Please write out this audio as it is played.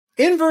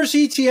Inverse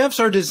ETFs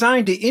are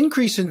designed to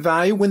increase in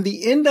value when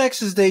the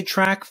indexes they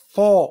track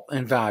fall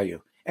in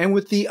value. And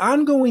with the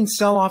ongoing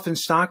sell-off in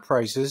stock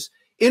prices,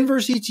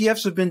 inverse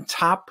ETFs have been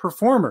top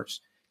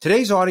performers.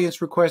 Today's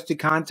audience requested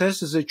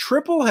contest is a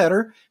triple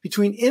header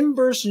between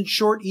inverse and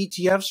short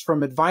ETFs from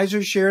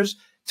AdvisorShares,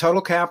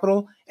 Tuttle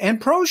Capital, and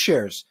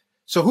ProShares.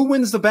 So who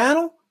wins the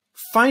battle?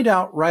 Find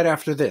out right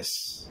after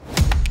this.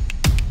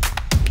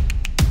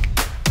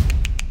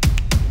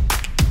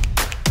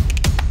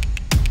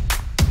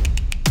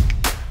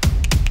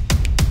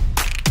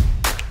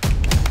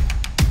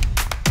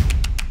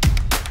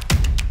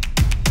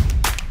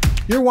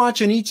 You're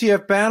watching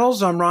ETF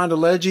Battles. I'm Ron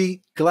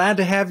DeLegge. Glad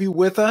to have you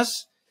with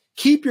us.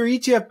 Keep your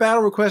ETF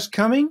battle requests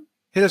coming.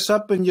 Hit us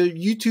up in your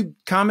YouTube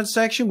comment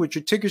section with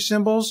your ticker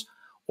symbols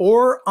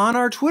or on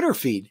our Twitter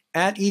feed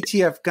at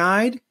ETF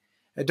Guide.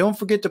 And don't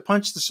forget to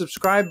punch the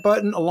subscribe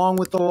button along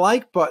with the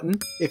like button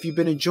if you've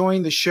been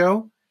enjoying the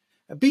show.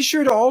 Be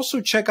sure to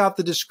also check out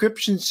the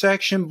description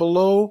section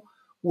below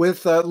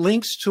with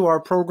links to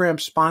our program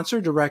sponsor,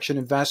 Direction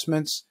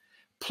Investments.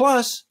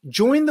 Plus,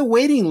 join the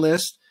waiting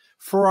list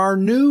for our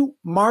new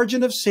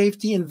margin of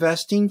safety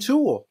investing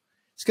tool.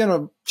 It's going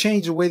to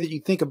change the way that you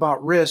think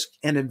about risk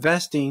and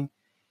investing.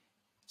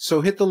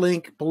 So hit the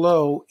link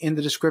below in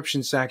the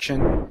description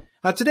section.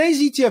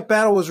 Today's ETF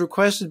battle was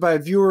requested by a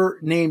viewer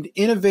named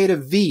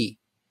Innovative V.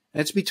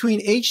 It's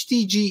between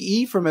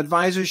HDGE from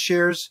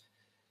AdvisorShares,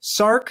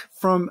 SARK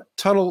from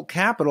Tuttle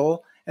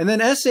Capital, and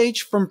then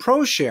SH from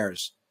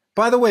ProShares.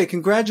 By the way,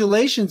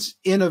 congratulations,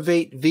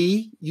 Innovate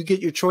V. You get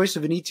your choice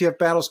of an ETF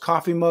Battles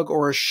coffee mug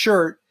or a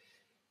shirt.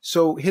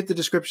 So hit the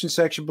description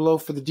section below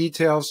for the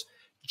details.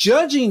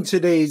 Judging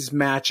today's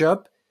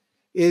matchup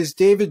is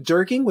David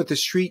Dierking with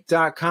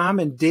TheStreet.com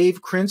and Dave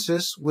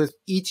Kreinces with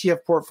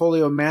ETF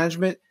Portfolio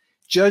Management.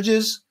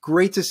 Judges,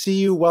 great to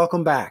see you.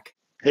 Welcome back.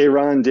 Hey,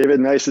 Ron,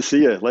 David, nice to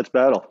see you. Let's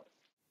battle.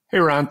 Hey,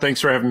 Ron,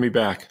 thanks for having me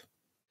back.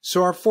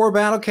 So our four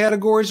battle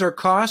categories are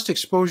cost,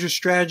 exposure,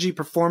 strategy,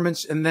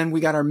 performance, and then we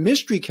got our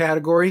mystery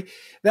category.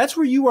 That's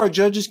where you, our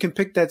judges, can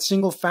pick that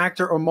single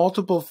factor or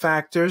multiple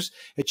factors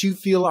that you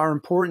feel are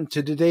important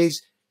to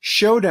today's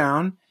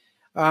showdown.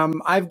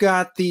 I've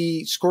got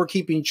the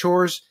scorekeeping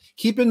chores.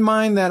 Keep in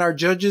mind that our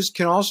judges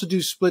can also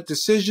do split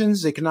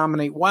decisions. They can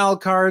nominate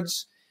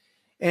wildcards.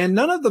 And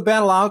none of the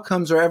battle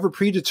outcomes are ever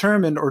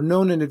predetermined or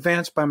known in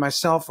advance by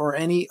myself or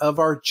any of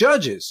our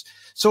judges.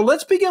 So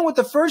let's begin with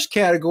the first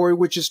category,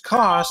 which is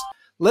cost.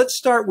 Let's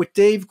start with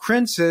Dave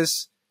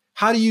Kreinces.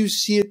 How do you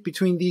see it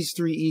between these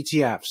three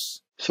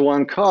ETFs? So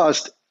on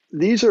cost,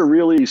 these are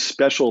really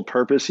special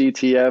purpose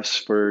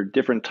ETFs for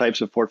different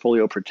types of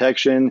portfolio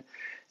protection.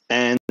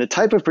 And the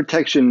type of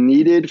protection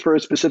needed for a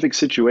specific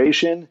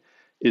situation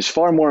is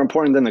far more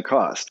important than the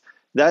cost.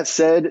 That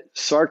said,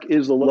 SARK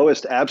is the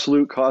lowest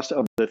absolute cost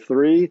of the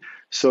three,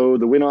 so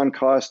the win on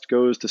cost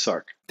goes to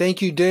SARK.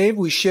 Thank you, Dave.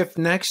 We shift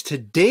next to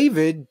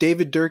David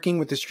Dierking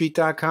with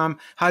TheStreet.com.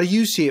 How do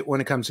you see it when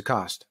it comes to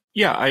cost?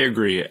 Yeah, I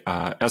agree.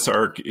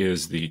 SARK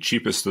is the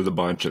cheapest of the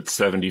bunch at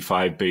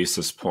 75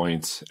 basis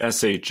points.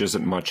 SH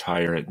isn't much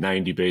higher at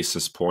 90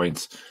 basis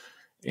points.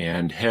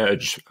 And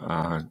hedge,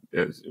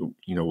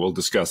 we'll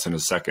discuss in a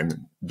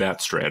second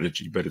that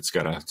strategy, but it's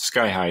got a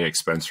sky-high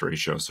expense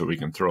ratio, so we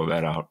can throw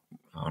that out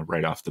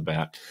right off the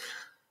bat.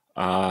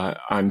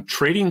 On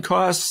trading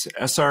costs,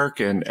 SARK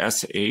and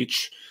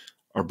SH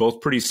are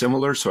both pretty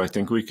similar, so I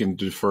think we can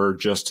defer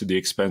just to the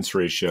expense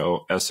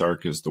ratio.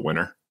 SARK is the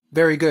winner.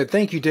 Very good.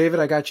 Thank you, David.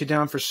 I got you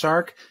down for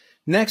SARK.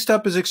 Next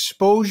up is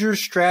exposure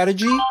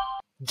strategy.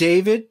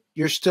 David,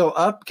 you're still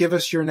up. Give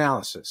us your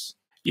analysis.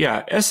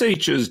 Yeah,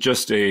 SH is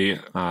just a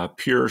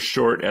pure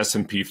short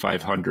S&P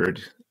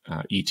 500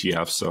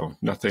 ETF, so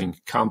nothing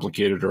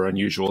complicated or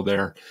unusual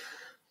there.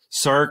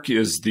 SARK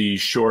is the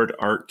short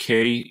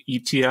ARK-K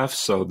ETF,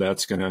 so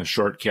that's going to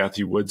short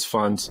Cathie Wood's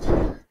funds.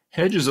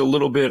 Hedge is a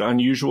little bit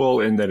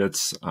unusual in that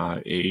it's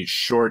a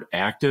short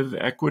active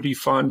equity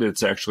fund.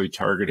 It's actually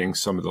targeting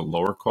some of the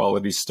lower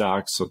quality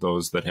stocks, so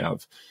those that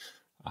have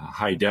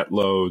high debt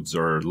loads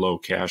or low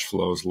cash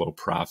flows, low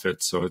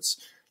profits. So it's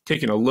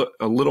taking a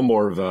little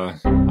more of a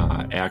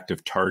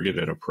active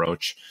targeted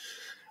approach.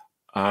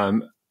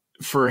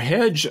 For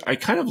hedge, I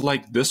kind of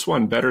like this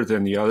one better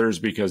than the others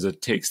because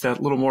it takes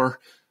that little more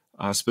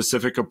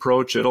specific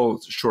approach. It'll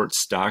short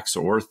stocks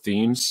or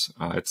themes.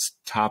 Its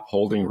top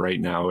holding right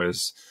now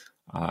is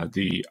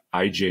the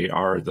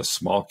IJR, the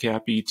small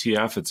cap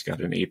ETF. It's got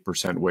an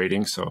 8%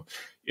 weighting, so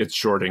it's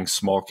shorting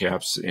small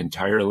caps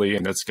entirely,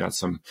 and it's got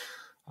some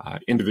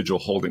individual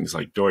holdings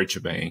like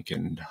Deutsche Bank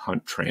and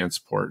Hunt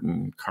Transport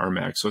and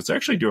CarMax. So it's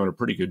actually doing a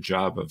pretty good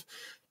job of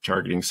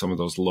targeting some of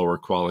those lower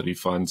quality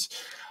funds.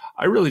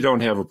 I really don't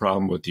have a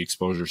problem with the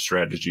exposure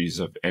strategies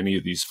of any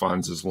of these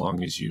funds as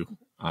long as you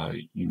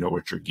know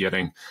what you're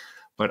getting.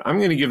 But I'm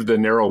going to give the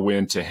narrow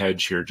win to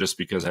hedge here just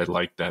because I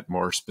like that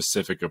more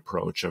specific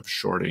approach of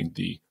shorting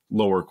the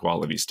lower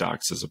quality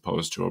stocks as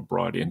opposed to a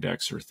broad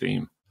index or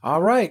theme.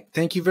 All right.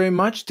 Thank you very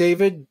much,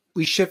 David.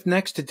 We shift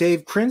next to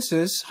Dave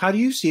Kreinces. How do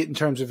you see it in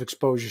terms of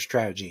exposure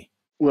strategy?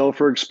 Well,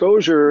 for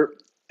exposure,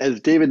 As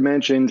David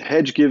mentioned,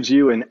 hedge gives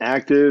you an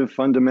active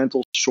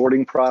fundamental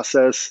shorting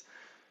process.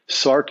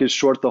 SARK is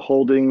short the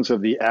holdings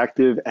of the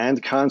active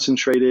and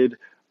concentrated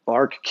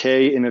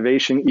ARK-K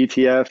Innovation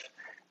ETF,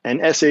 and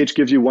SH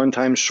gives you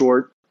one-time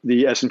short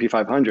the S&P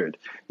 500.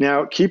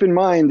 Now, keep in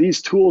mind, these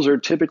tools are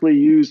typically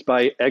used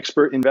by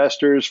expert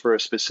investors for a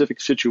specific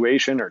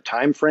situation or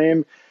time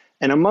frame.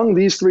 And among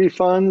these three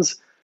funds,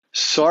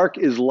 SARK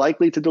is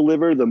likely to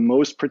deliver the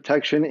most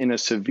protection in a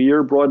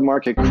severe broad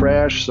market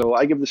crash. So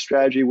I give the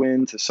strategy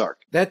win to SARK.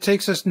 That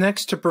takes us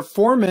next to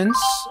performance.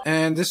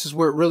 And this is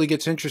where it really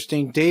gets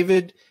interesting.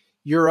 David,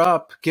 you're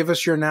up. Give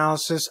us your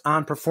analysis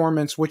on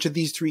performance. Which of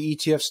these three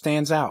ETFs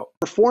stands out?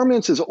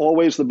 Performance is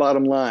always the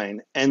bottom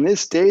line. And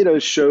this data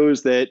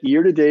shows that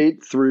year to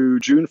date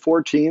through June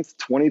 14th,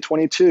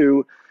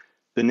 2022,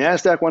 the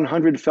NASDAQ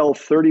 100 fell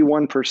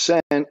 31%.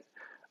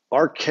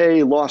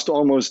 ARK-K lost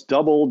almost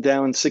double,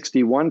 down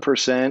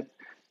 61%.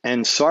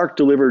 And SARK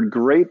delivered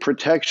great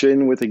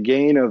protection with a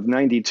gain of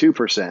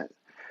 92%.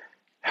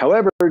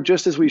 However,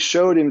 just as we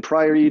showed in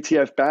prior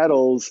ETF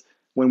battles,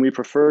 when we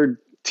preferred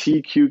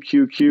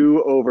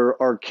TQQQ over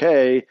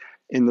ARK-K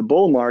in the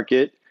bull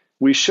market,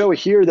 we show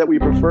here that we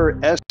prefer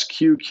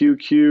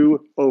SQQQ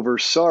over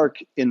SARK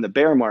in the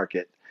bear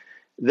market.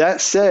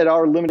 That said,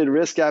 our limited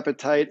risk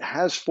appetite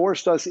has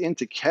forced us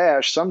into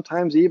cash,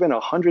 sometimes even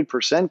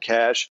 100%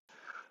 cash,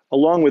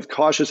 along with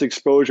cautious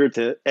exposure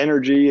to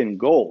energy and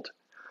gold.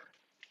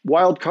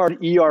 Wildcard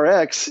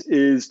ERX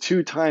is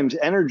 2 times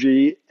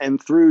energy,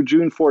 and through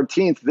June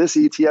 14th, this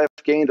ETF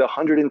gained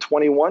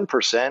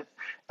 121%,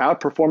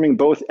 outperforming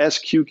both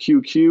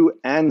SQQQ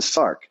and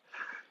SARK.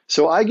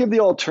 So I give the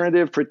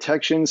alternative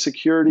protection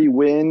security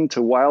win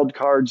to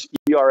wildcards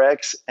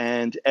ERX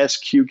and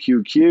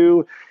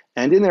SQQQ.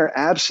 And in their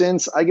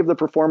absence, I give the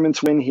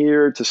performance win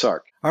here to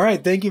SARK. All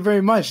right. Thank you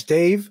very much,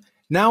 Dave.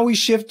 Now we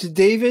shift to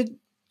David.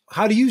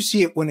 How do you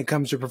see it when it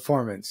comes to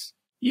performance?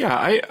 Yeah,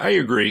 I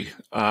agree.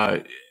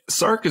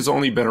 SARK has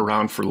only been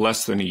around for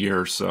less than a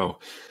year. So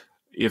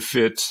if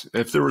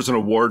there was an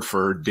award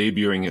for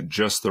debuting at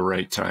just the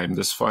right time,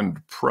 this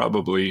fund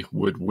probably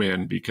would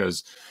win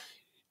because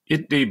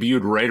it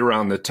debuted right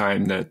around the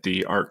time that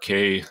the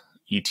ARK-K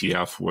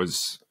ETF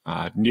was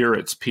near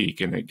its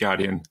peak, and it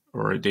got in,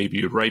 or it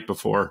debuted right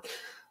before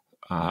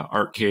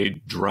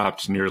ARK-K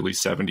dropped nearly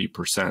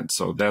 70%.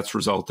 So that's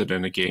resulted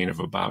in a gain of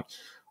about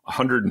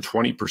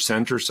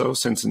 120% or so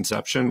since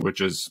inception,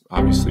 which is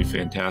obviously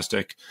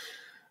fantastic.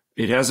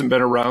 It hasn't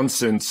been around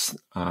since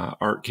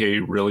ARK-K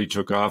really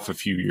took off a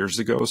few years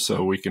ago,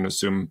 so we can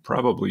assume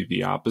probably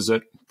the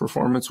opposite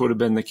performance would have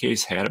been the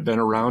case had it been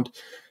around.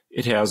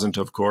 It hasn't,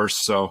 of course.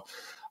 So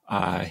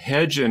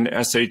Hedge and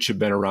SH have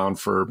been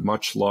around for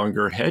much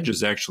longer. Hedge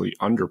has actually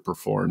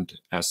underperformed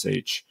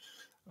SH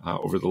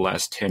over the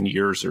last 10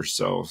 years or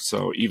so.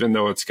 So even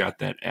though it's got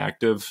that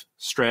active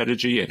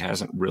strategy, it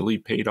hasn't really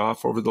paid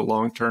off over the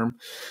long term.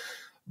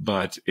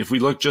 But if we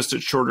look just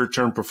at shorter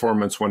term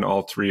performance when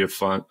all three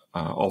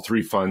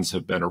funds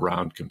have been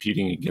around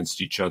competing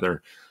against each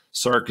other,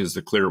 SARK is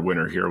the clear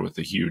winner here with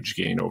a huge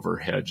gain over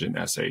Hedge and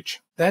SH.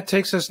 That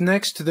takes us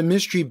next to the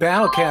mystery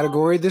battle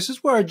category. This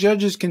is where our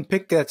judges can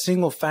pick that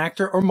single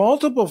factor or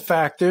multiple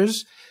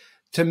factors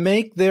to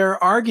make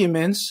their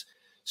arguments.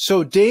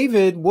 So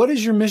David, what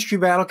is your mystery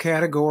battle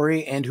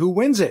category and who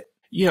wins it?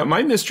 Yeah,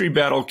 my mystery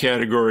battle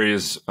category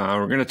is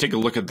we're going to take a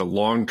look at the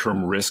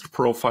long-term risk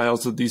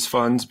profiles of these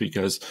funds,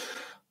 because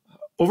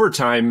over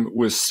time,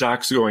 with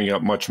stocks going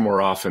up much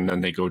more often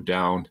than they go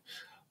down,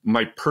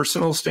 my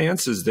personal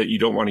stance is that you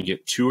don't want to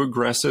get too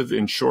aggressive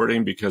in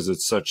shorting because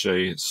it's such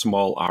a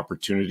small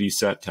opportunity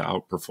set to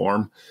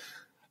outperform.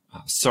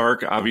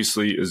 SARK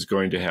obviously is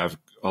going to have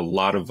a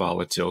lot of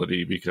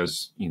volatility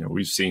because,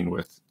 we've seen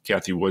with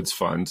Cathie Wood's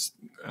funds,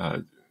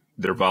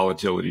 their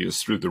volatility is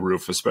through the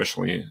roof,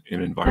 especially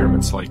in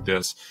environments like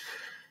this.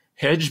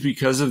 Hedge,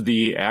 because of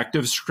the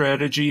active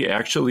strategy,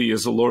 actually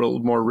is a little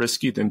more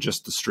risky than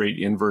just the straight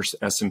inverse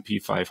S&P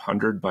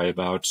 500 by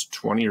about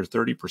 20 or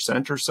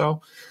 30% or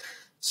so.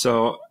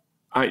 So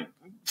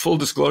full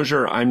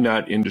disclosure, I'm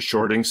not into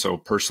shorting. So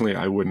personally,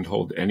 I wouldn't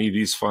hold any of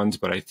these funds.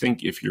 But I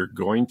think if you're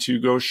going to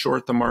go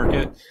short the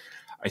market,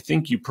 I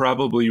think you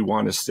probably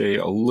want to stay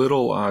a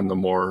little on the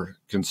more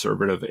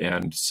conservative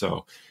end.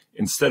 So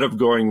instead of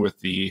going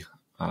with the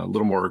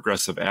little more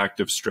aggressive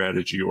active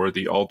strategy or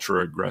the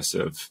ultra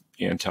aggressive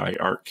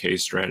anti-ARK-K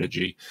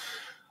strategy,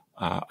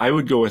 I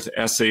would go with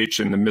SH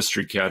in the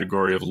mystery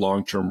category of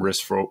long-term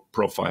risk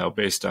profile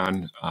based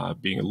on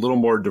being a little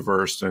more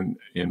diverse and,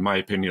 in my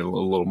opinion, a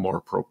little more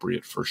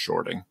appropriate for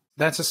shorting.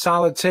 That's a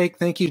solid take.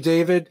 Thank you,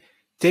 David.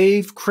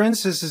 Dave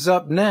Kreinces is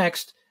up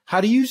next. How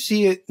do you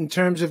see it in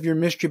terms of your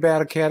mystery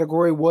battle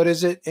category? What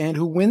is it and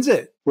who wins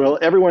it? Well,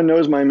 everyone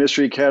knows my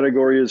mystery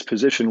category is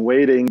position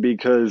weighting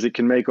because it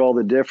can make all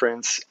the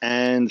difference.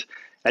 And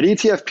at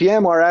ETF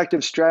PM, our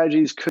active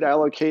strategies could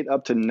allocate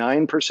up to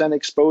 9%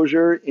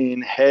 exposure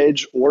in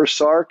Hedge or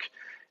SARK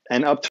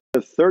and up to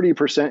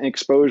 30%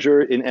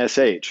 exposure in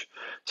SH.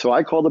 So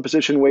I call the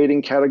position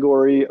weighting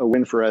category a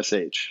win for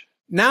SH.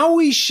 Now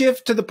we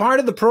shift to the part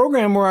of the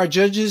program where our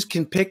judges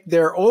can pick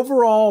their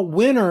overall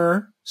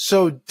winner.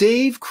 So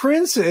Dave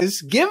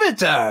Kreinces, give it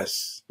to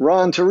us.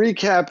 Ron, to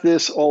recap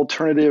this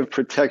alternative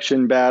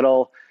protection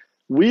battle,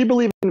 we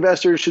believe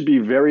investors should be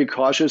very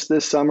cautious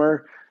this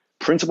summer.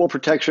 Principal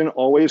protection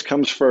always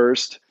comes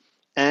first.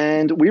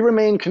 And we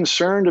remain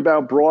concerned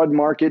about broad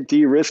market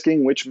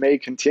de-risking, which may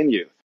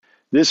continue.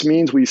 This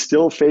means we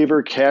still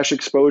favor cash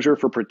exposure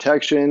for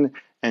protection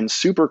and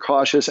super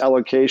cautious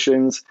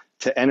allocations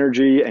to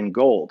energy and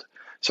gold.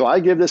 So I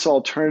give this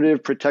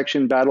alternative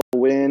protection battle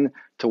win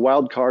to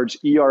wildcards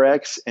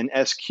ERX and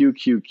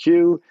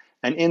SQQQ.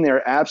 And in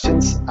their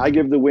absence, I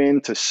give the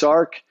win to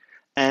SARK.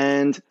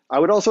 And I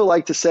would also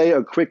like to say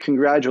a quick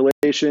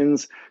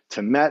congratulations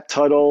to Matt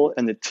Tuttle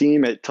and the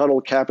team at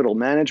Tuttle Capital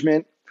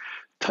Management.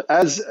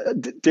 As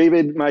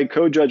David, my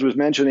co-judge, was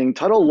mentioning,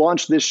 Tuttle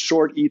launched this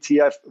short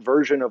ETF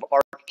version of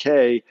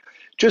ARK-K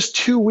just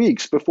 2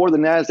 weeks before the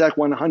NASDAQ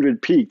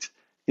 100 peaked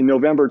in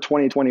November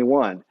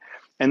 2021.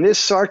 And this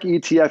SARK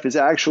ETF is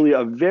actually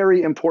a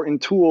very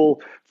important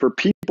tool for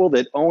people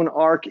that own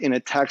ARK in a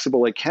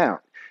taxable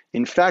account.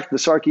 In fact, the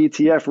SARK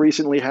ETF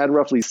recently had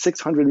roughly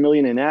 600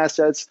 million in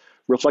assets,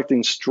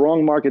 reflecting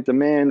strong market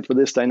demand for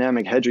this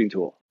dynamic hedging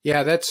tool.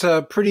 Yeah, that's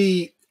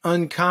pretty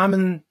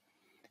uncommon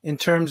in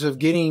terms of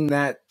getting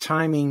that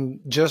timing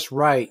just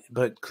right,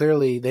 but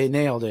clearly they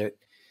nailed it.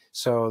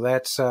 So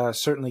that's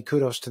certainly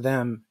kudos to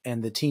them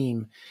and the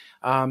team.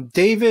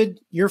 David,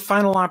 your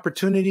final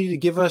opportunity to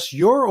give us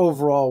your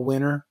overall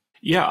winner.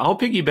 Yeah, I'll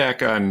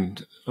piggyback on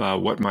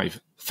what my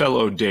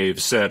fellow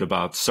Dave said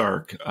about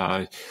SARK.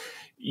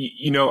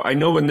 You know, I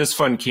know when this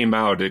fund came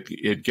out,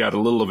 it got a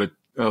little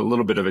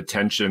bit of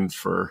attention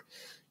for,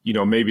 you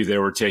know, maybe they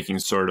were taking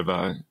sort of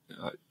a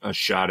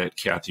shot at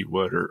Cathie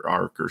Wood or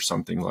ARK or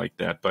something like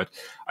that. But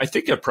I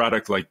think a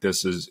product like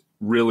this is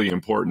really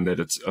important that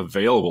it's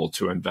available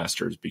to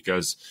investors,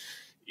 because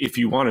if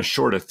you want to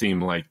short a theme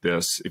like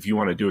this, if you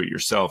want to do it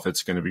yourself,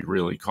 it's going to be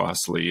really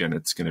costly and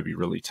it's going to be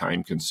really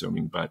time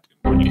consuming. But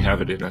when you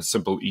have it in a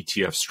simple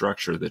ETF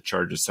structure that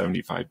charges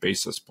 75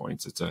 basis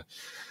points,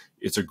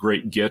 it's a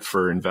great get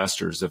for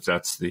investors if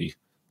that's the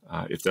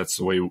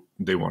way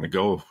they want to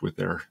go with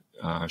their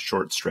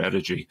short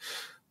strategy.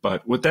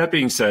 But with that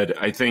being said,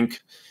 I think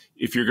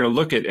if you're going to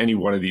look at any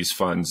one of these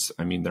funds,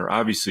 I mean, they're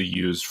obviously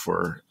used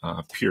for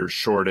pure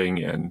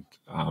shorting and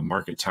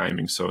market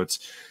timing. So it's,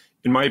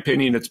 in my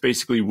opinion, it's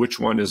basically which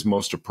one is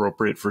most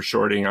appropriate for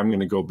shorting. I'm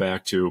going to go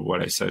back to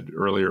what I said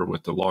earlier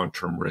with the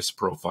long-term risk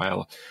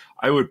profile.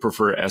 I would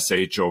prefer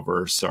SH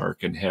over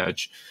SARK and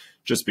hedge,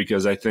 just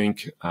because I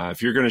think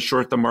if you're going to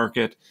short the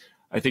market,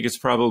 I think it's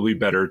probably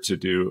better to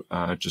do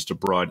just a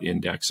broad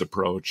index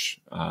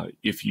approach.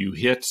 If you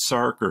hit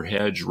SARK or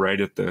hedge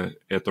right at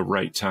the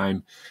right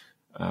time,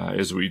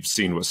 as we've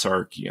seen with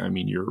SARK, I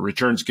mean, your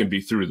returns can be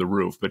through the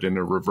roof, but in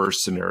a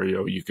reverse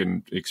scenario, you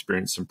can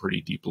experience some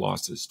pretty deep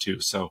losses too.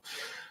 So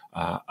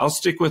I'll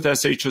stick with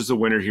SH as the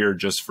winner here,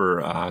 just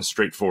for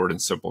straightforward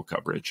and simple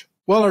coverage.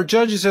 Well, our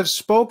judges have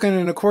spoken,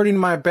 and according to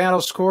my battle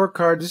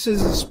scorecard, this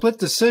is a split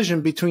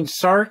decision between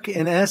SARK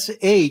and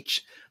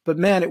SH. But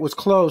man, it was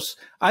close.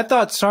 I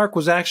thought SARK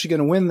was actually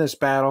going to win this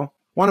battle.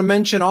 Want to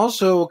mention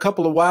also a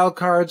couple of wild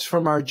cards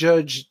from our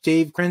judge,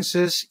 Dave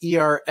Kreinces,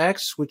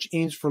 ERX, which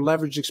aims for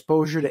leverage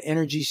exposure to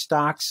energy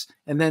stocks,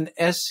 and then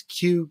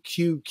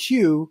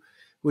SQQQ,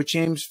 which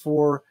aims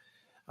for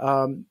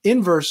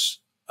inverse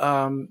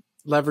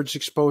leverage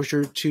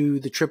exposure to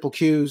the triple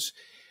Qs.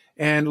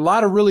 And a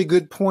lot of really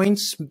good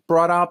points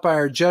brought out by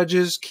our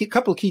judges. A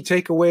couple of key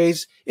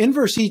takeaways.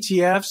 Inverse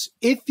ETFs,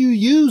 if you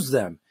use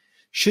them,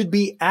 should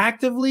be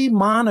actively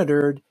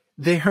monitored.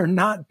 They are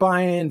not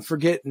buy and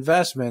forget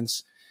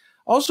investments.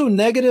 Also,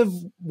 negative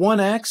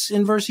 1x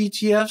inverse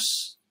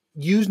ETFs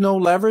use no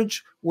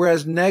leverage,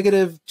 whereas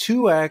negative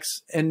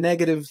 2x and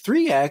negative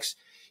 3x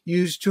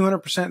use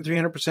 200%,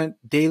 300%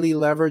 daily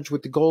leverage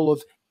with the goal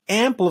of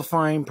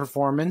amplifying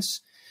performance.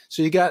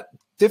 So you got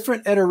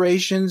different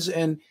iterations,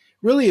 and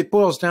really it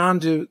boils down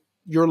to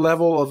your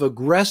level of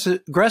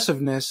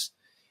aggressiveness.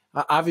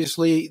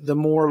 Obviously, the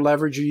more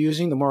leverage you're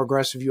using, the more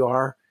aggressive you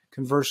are.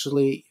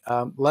 Conversely,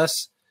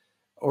 less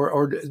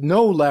or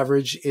no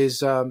leverage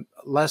is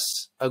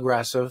less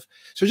aggressive.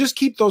 So just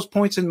keep those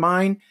points in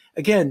mind.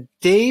 Again,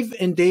 Dave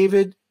and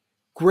David,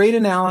 great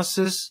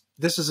analysis.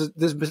 This has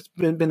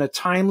been a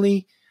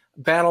timely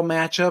battle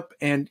matchup,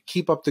 and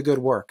keep up the good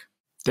work.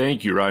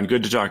 Thank you, Ron.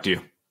 Good to talk to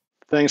you.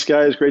 Thanks,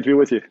 guys. Great to be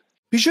with you.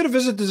 Be sure to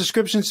visit the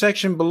description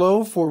section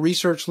below for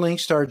research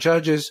links to our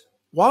judges.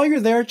 While you're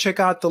there, check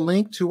out the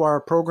link to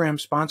our program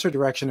sponsor,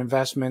 Direction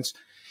Investments.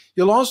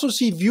 You'll also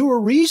see viewer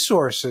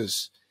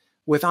resources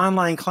with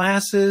online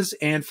classes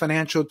and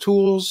financial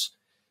tools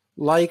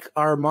like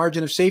our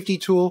margin of safety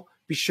tool.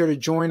 Be sure to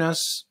join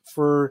us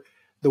for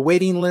the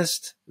waiting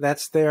list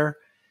that's there.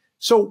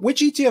 So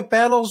which ETF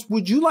battles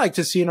would you like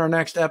to see in our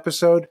next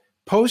episode?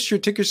 Post your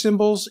ticker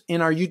symbols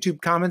in our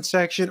YouTube comment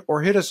section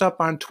or hit us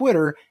up on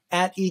Twitter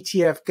at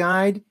ETF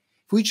Guide.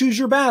 If we choose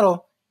your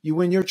battle, you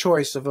win your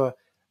choice of a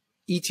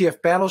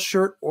ETF Battle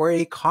shirt or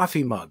a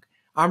coffee mug.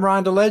 I'm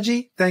Ron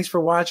DeLegge. Thanks for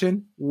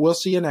watching. We'll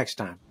see you next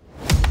time.